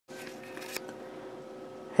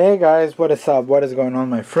Hey guys, what is up? What is going on,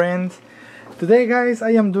 my friends? Today guys,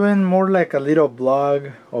 I am doing more like a little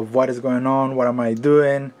vlog of what is going on, what am I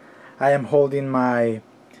doing. I am holding my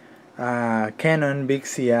Canon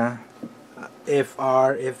Vixia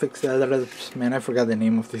FR FXL, man, I forgot the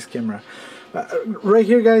name of this camera. Right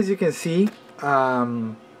here guys, you can see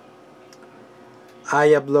I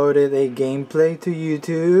uploaded a gameplay to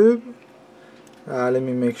YouTube. Let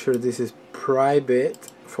me make sure this is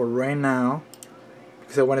private for right now,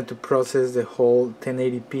 because I wanted to process the whole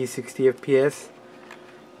 1080p 60 fps.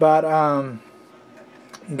 But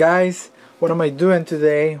guys, what am I doing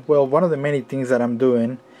today? Well, one of the many things that I'm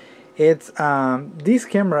doing, it's this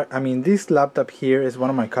camera, this laptop here is one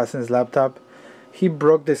of my cousin's laptop. He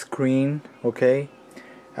broke the screen, okay?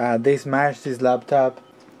 They smashed his laptop.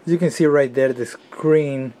 As you can see right there, the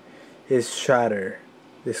screen is shattered.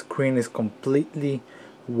 The screen is completely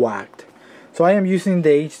whacked. So I am using the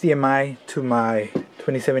HDMI to my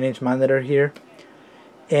 27-inch monitor here,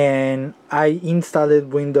 and I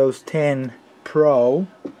installed Windows 10 Pro.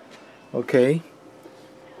 Okay,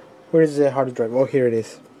 where is the hard drive? Oh, here it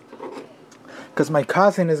is. Because my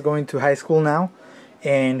cousin is going to high school now,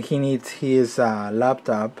 and he needs his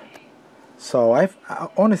laptop. So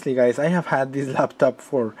honestly, guys, I have had this laptop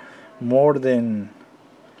for more than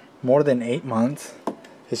 8 months.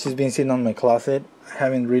 It's just been sitting on my closet. I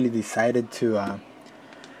haven't really decided to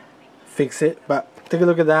fix it, but take a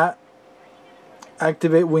look at that.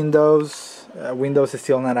 Activate Windows. Windows is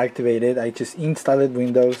still not activated. I just installed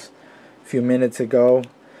Windows a few minutes ago.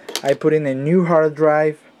 I put in a new hard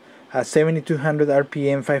drive, a 7200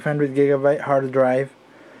 RPM 500 gigabyte hard drive.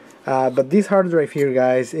 But this hard drive here,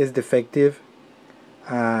 guys, is defective.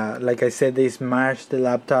 Like I said, they smashed the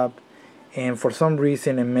laptop, and for some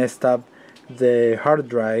reason it messed up the hard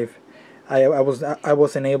drive. I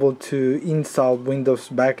wasn't able to install Windows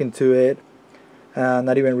back into it,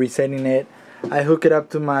 not even resetting it. I hook it up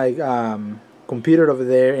to my computer over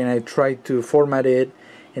there, and I try to format it,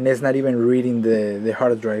 and it's not even reading the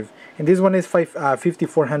hard drive. And this one is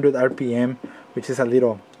 5400 RPM, which is a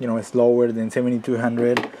little, slower than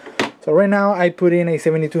 7200. So right now I put in a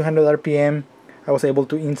 7200 RPM. I was able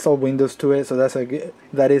to install Windows to it, so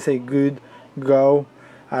that is a good go.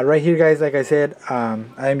 Right here, guys, like I said,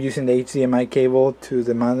 I am using the HDMI cable to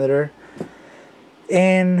the monitor,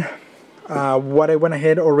 and what I went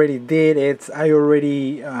ahead already did is I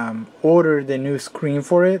already ordered the new screen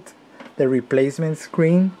for it, the replacement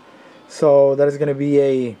screen. So that is going to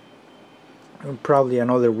be probably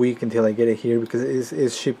another week until I get it here, because it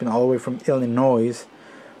is shipping all the way from Illinois.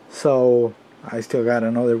 So I still got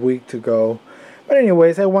another week to go. But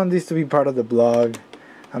anyways, I want this to be part of the blog.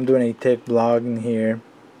 I'm doing a tech blog in here.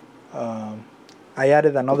 I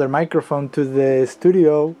added another microphone to the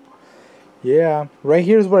studio. Yeah, right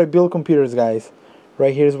here is where I build computers, guys.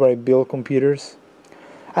 Right here is where I build computers.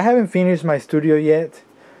 I haven't finished my studio yet,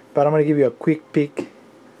 but I'm gonna give you a quick peek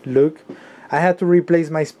look. I had to replace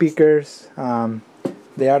my speakers.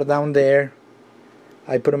 They are down there.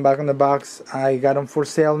 I put them back in the box. I got them for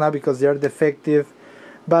sale now because they are defective,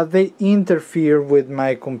 but they interfere with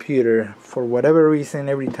my computer for whatever reason.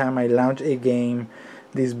 Every time I launch a game,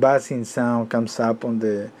 this buzzing sound comes up on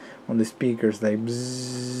the speakers, like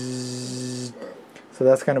bzzz. So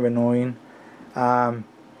that's kind of annoying. I'm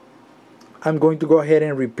going to go ahead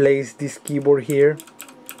and replace this keyboard here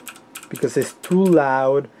because it's too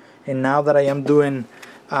loud. And now that I am doing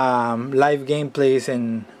live gameplays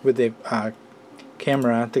and with the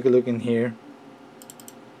camera, take a look in here.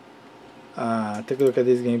 Take a look at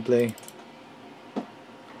this gameplay.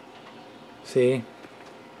 See?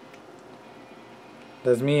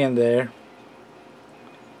 That's me in there.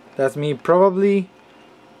 That's me probably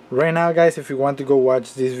right now, guys. If you want to go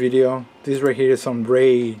watch this video, this right here is some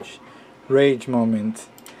rage moment.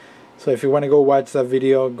 So if you want to go watch that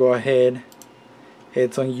video, go ahead.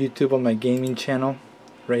 It's on YouTube on my gaming channel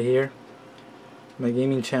right here, my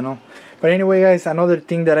gaming channel. But anyway, guys, another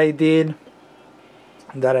thing that I did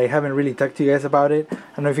that I haven't really talked to you guys about it. I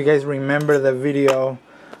don't know if you guys remember the video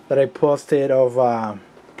that I posted of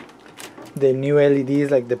the new LEDs,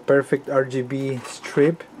 like the perfect RGB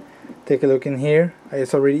strip. Take a look in here.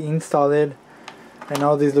 It's already installed. I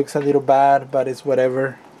know this looks a little bad, but it's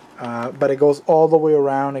whatever. But it goes all the way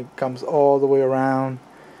around. It comes all the way around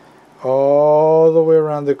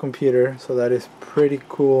the computer, so that is pretty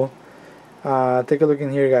cool. Take a look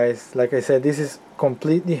in here, guys. Like I said, this is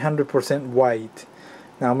completely 100% white.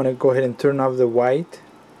 Now I'm gonna go ahead and turn off the white,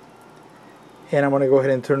 and I'm gonna go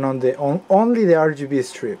ahead and turn on only the RGB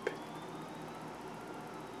strip.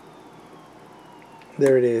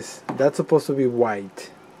 There it is. That's supposed to be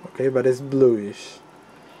white, okay, but it's bluish.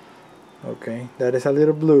 Okay, that is a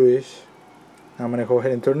little bluish. I'm gonna go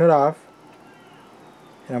ahead and turn it off,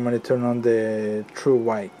 and I'm gonna turn on the true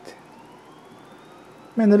white.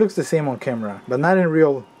 Man, it looks the same on camera, but not in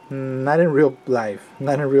real life,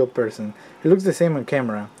 not in real person. It looks the same on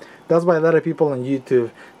camera. That's why a lot of people on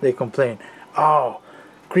YouTube, they complain, "Oh,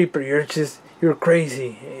 Creeper, you're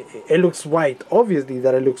crazy. It looks white." Obviously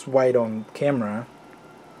that it looks white on camera.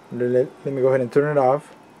 Let me go ahead and turn it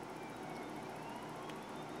off.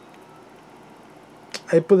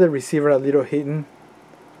 I put the receiver a little hidden.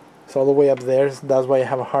 It's all the way up there. So that's why I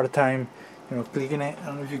have a hard time, clicking it. I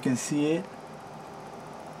don't know if you can see it.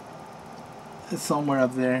 It's somewhere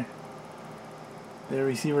up there. The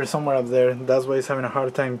receiver is somewhere up there. That's why it's having a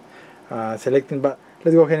hard time selecting. But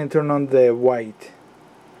let's go ahead and turn on the white.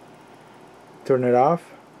 Turn it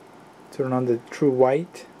off. Turn on the true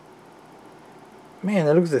white. Man,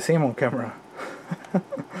 that looks the same on camera.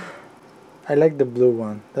 I like the blue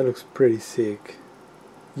one. That looks pretty sick.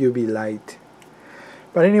 UV light.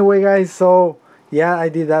 But anyway, guys, so yeah, I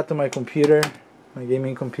did that to my computer, my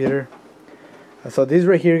gaming computer. So this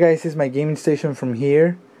right here, guys, is my gaming station. From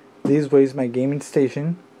here, this way is my gaming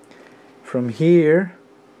station. From here,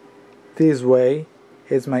 this way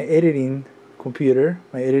is my editing computer,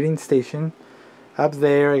 my editing station. Up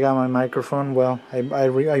there I got my microphone. Well, I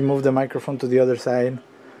moved the microphone to the other side,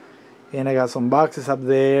 and I got some boxes up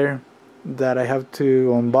there that I have to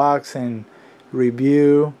unbox and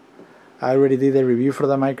review. I already did a review for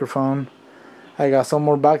the microphone. I got some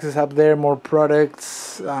more boxes up there, more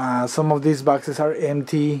products. Some of these boxes are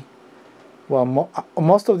empty. Well,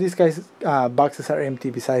 most of these boxes are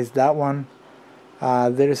empty besides that one.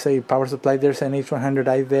 There's a power supply. There's an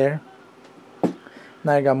H100i there.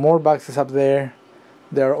 Now I got more boxes up there.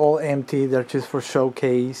 They're all empty. They're just for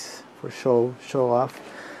showcase, for show off.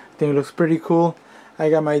 I think it looks pretty cool. I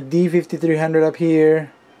got my D5300 up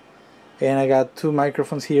here, and I got two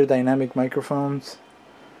microphones here, dynamic microphones.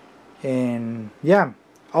 And yeah,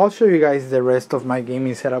 I'll show you guys the rest of my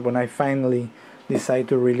gaming setup when I finally decide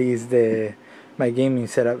to release my gaming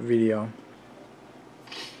setup video.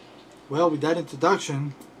 Well, with that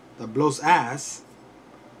introduction that blows ass,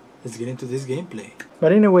 let's get into this gameplay.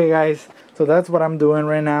 But anyway, guys, so that's what I'm doing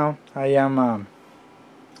right now. I am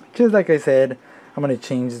just like I said, I'm gonna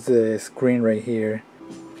change the screen right here.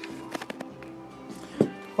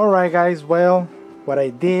 Alright, guys, well, what I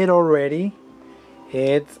did already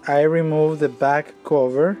is I removed the back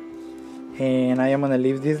cover, and I am gonna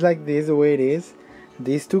leave this like this, the way it is.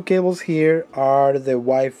 These two cables here are the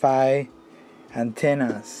Wi-Fi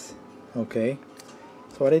antennas. Okay,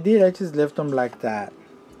 so what I did, I just left them like that.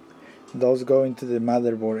 Those go into the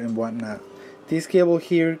motherboard and whatnot. This cable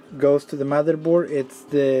here goes to the motherboard. It's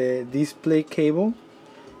the display cable.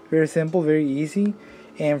 Very simple, very easy.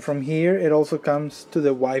 And from here it also comes to the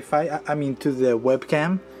Wi-Fi, I mean to the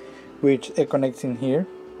webcam, which it connects in here.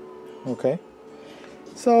 Okay,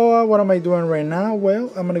 so what am I doing right now?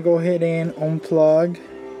 Well, I'm gonna go ahead and unplug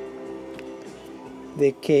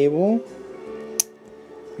the cable.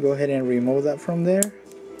 Go ahead and remove that from there.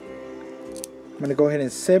 I'm gonna go ahead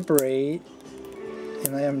and separate,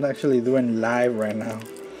 and I am actually doing live right now.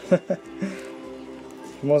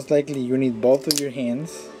 Most likely you need both of your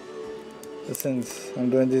hands. But since I'm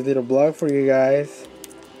doing this little vlog for you guys,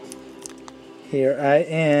 here I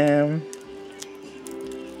am.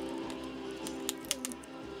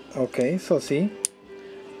 Okay, so see,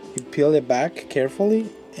 you peel it back carefully,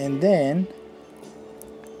 and then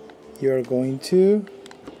you're going to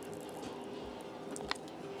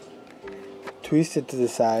twist it to the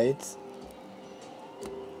sides.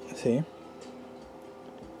 See,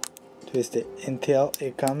 twist it until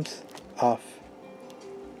it comes off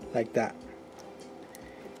like that.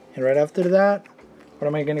 And right after that, what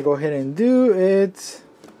am I gonna go ahead and do? It's,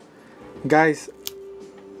 guys,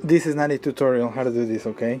 this is not a tutorial how to do this,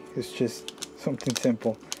 okay? It's just something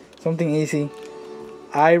simple, something easy.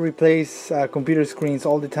 I replace computer screens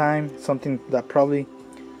all the time, something that probably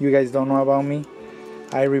you guys don't know about me.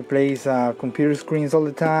 I replace computer screens all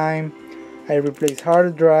the time. I replace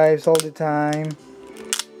hard drives all the time.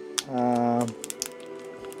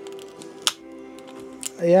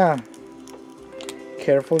 Yeah,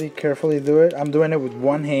 carefully do it. I'm doing it with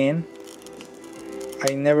one hand.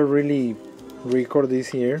 I never really record this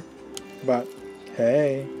here, but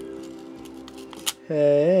hey,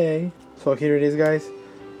 so here it is, guys.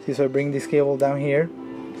 See, so I bring this cable down here,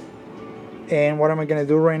 and what am I gonna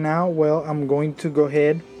do right now? Well, I'm going to go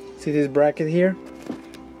ahead, see this bracket here,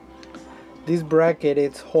 this bracket,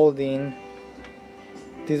 it's holding,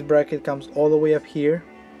 this bracket comes all the way up here,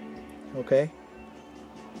 okay,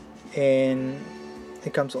 and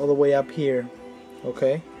it comes all the way up here,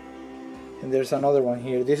 okay. and there's another one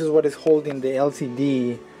here. This is what is holding the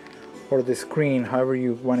LCD or the screen, however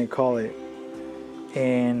you want to call it.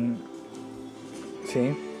 And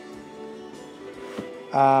see,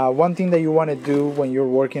 one thing that you want to do when you're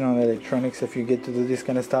working on electronics, if you get to do this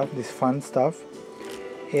kind of stuff, this fun stuff,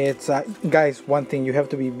 it's guys, one thing, you have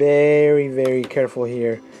to be very careful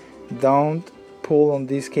here. Don't pull on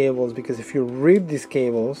these cables, because if you rip these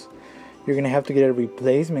cables, you're gonna have to get a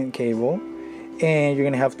replacement cable, and you're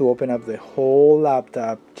gonna have to open up the whole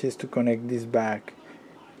laptop just to connect this back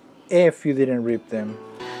if you didn't rip them.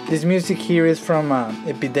 This music here is from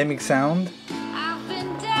Epidemic Sound. I've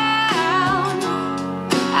been down,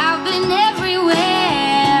 I've been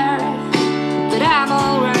everywhere, but I'm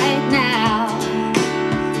alright now.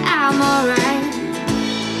 I'm alright.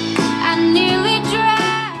 I nearly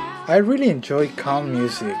drowned. I really enjoy calm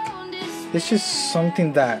music. It's just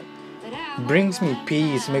something that brings me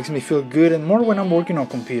peace, makes me feel good, and more when I'm working on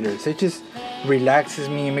computers. It just relaxes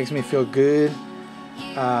me, makes me feel good.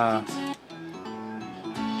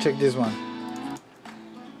 Check this one.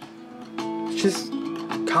 It's just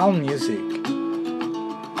calm music.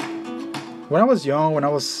 When I was young, when I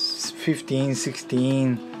was 15,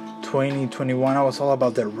 16, 20, 21, I was all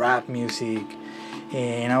about the rap music,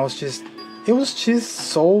 and it was just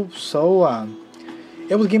so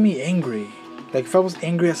it would get me angry. Like if I was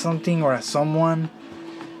angry at something or at someone,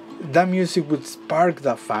 that music would spark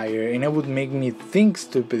that fire, and it would make me think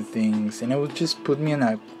stupid things, and it would just put me in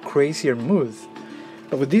a crazier mood.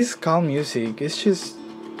 But with this calm music, it's just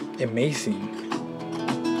amazing.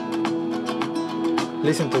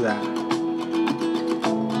 Listen to that.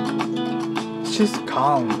 It's just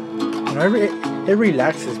calm. You know, it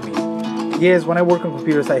relaxes me. Yes, when I work on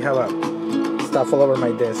computers, I have stuff all over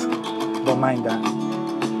my desk. Don't mind that.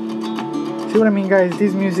 See what I mean, guys?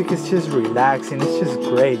 This music is just relaxing. It's just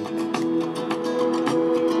great.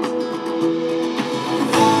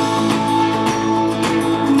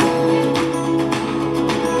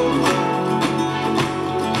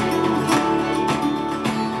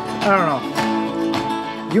 I don't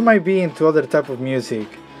know. You might be into other type of music,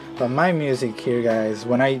 but my music here, guys,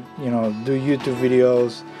 when I do YouTube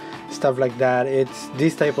videos, stuff like that, it's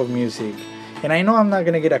this type of music. And I know I'm not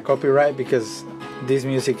gonna get a copyright because this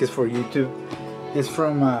music is for YouTube. It's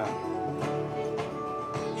from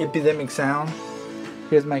Epidemic Sound.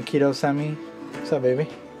 Here's my kiddo Sammy. What's up, baby?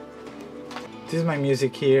 This is my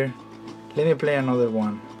music here. Let me play another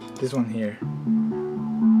one. This one here.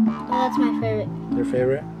 Oh, that's my favorite. Your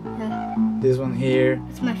favorite? Yeah. This one here.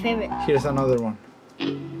 It's my favorite. Here's another one.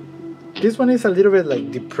 This one is a little bit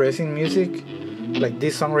like depressing music. Like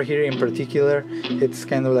this song right here in particular, it's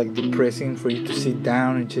kind of like depressing for you to sit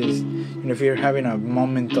down and just, if you're having a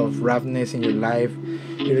moment of roughness in your life,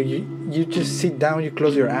 you just sit down, you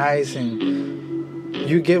close your eyes, and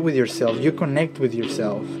you get with yourself, you connect with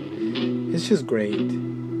yourself. It's just great.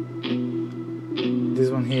 This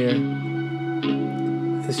one here,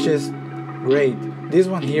 it's just great. This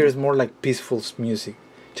one here is more like peaceful music.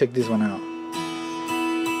 Check this one out.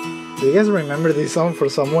 Do you guys remember this song from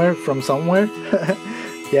somewhere?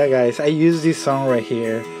 Yeah, guys, I use this song right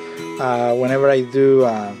here whenever I do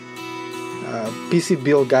PC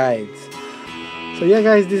build guides. So yeah,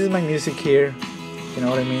 guys, this is my music here. You know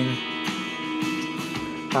what I mean?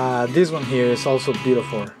 This one here is also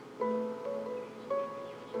beautiful.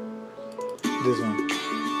 This one.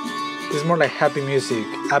 This is more like happy music,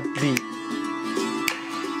 upbeat.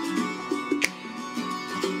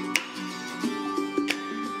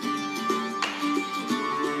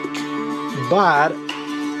 But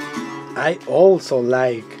I also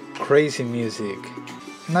like crazy music.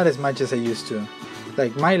 Not as much as I used to.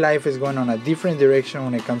 Like my life is going on a different direction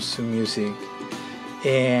when it comes to music.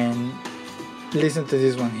 And listen to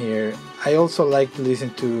this one here. I also like to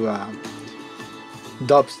listen to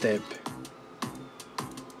dubstep.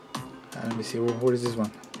 Let me see, what is this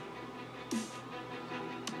one?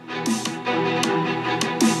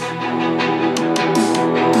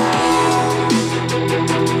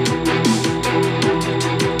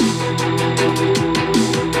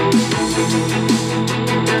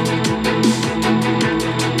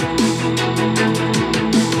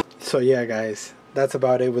 So yeah, guys, that's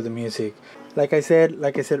about it with the music. Like I said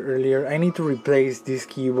earlier, I need to replace this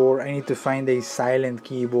keyboard. I need to find a silent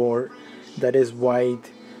keyboard that is white.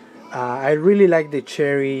 I really like the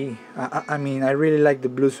cherry. I really like the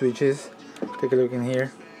blue switches. Take a look in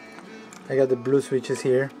here. I got the blue switches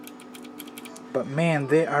here. But man,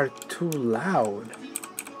 they are too loud.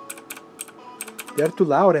 They are too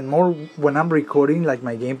loud, and more when I'm recording like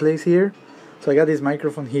my gameplays here. So I got this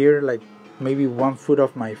microphone here, like maybe 1 foot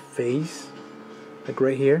off my face, like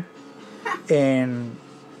right here, and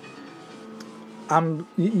I'm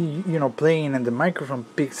you know, playing and the microphone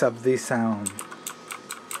picks up this sound,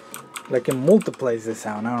 like it multiplies the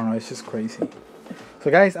sound. I don't know, it's just crazy.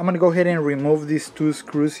 So guys, I'm gonna go ahead and remove these 2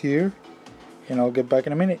 screws here, and I'll get back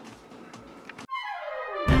in a minute.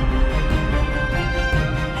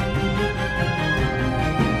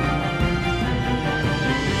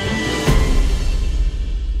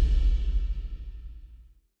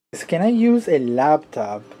 Can I use a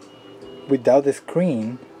laptop without the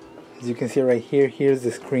screen? As you can see right here, here's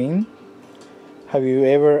the screen. Have you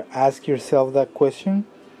ever asked yourself that question?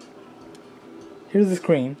 Here's the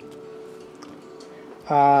screen.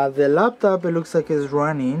 The laptop, it looks like it's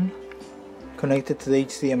running, connected to the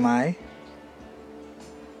HDMI.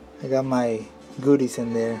 I got my goodies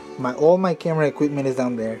in there. All my camera equipment is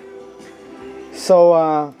down there.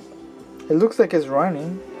 So it looks like it's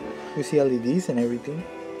running. You see LEDs and everything.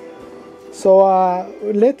 So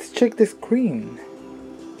let's check the screen.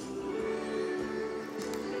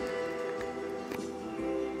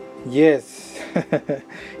 Yes.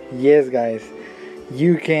 Yes guys,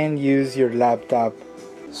 you can use your laptop.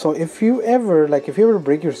 So if you ever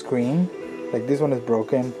break your screen, like this one is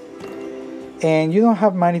broken, and you don't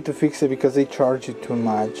have money to fix it because they charge you too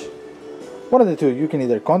much, one of the two, you can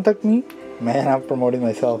either contact me. Man, I'm promoting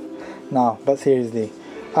myself. No, but seriously,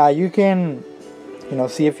 you can, you know,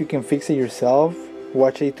 see if you can fix it yourself.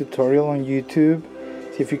 Watch a tutorial on YouTube,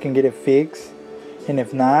 see if you can get it fixed. And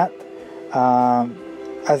if not,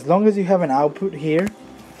 as long as you have an output here,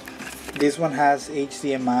 this one has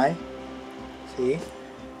HDMI, see,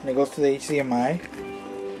 and it goes to the HDMI.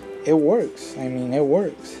 It works. I mean, it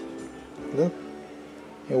works. Look,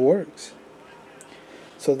 it works.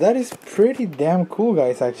 So that is pretty damn cool,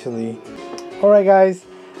 guys, actually. Alright guys,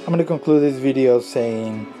 I'm gonna conclude this video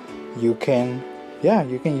saying you can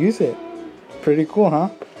use it. Pretty cool, huh?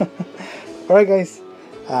 Alright guys,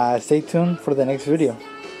 stay tuned for the next video.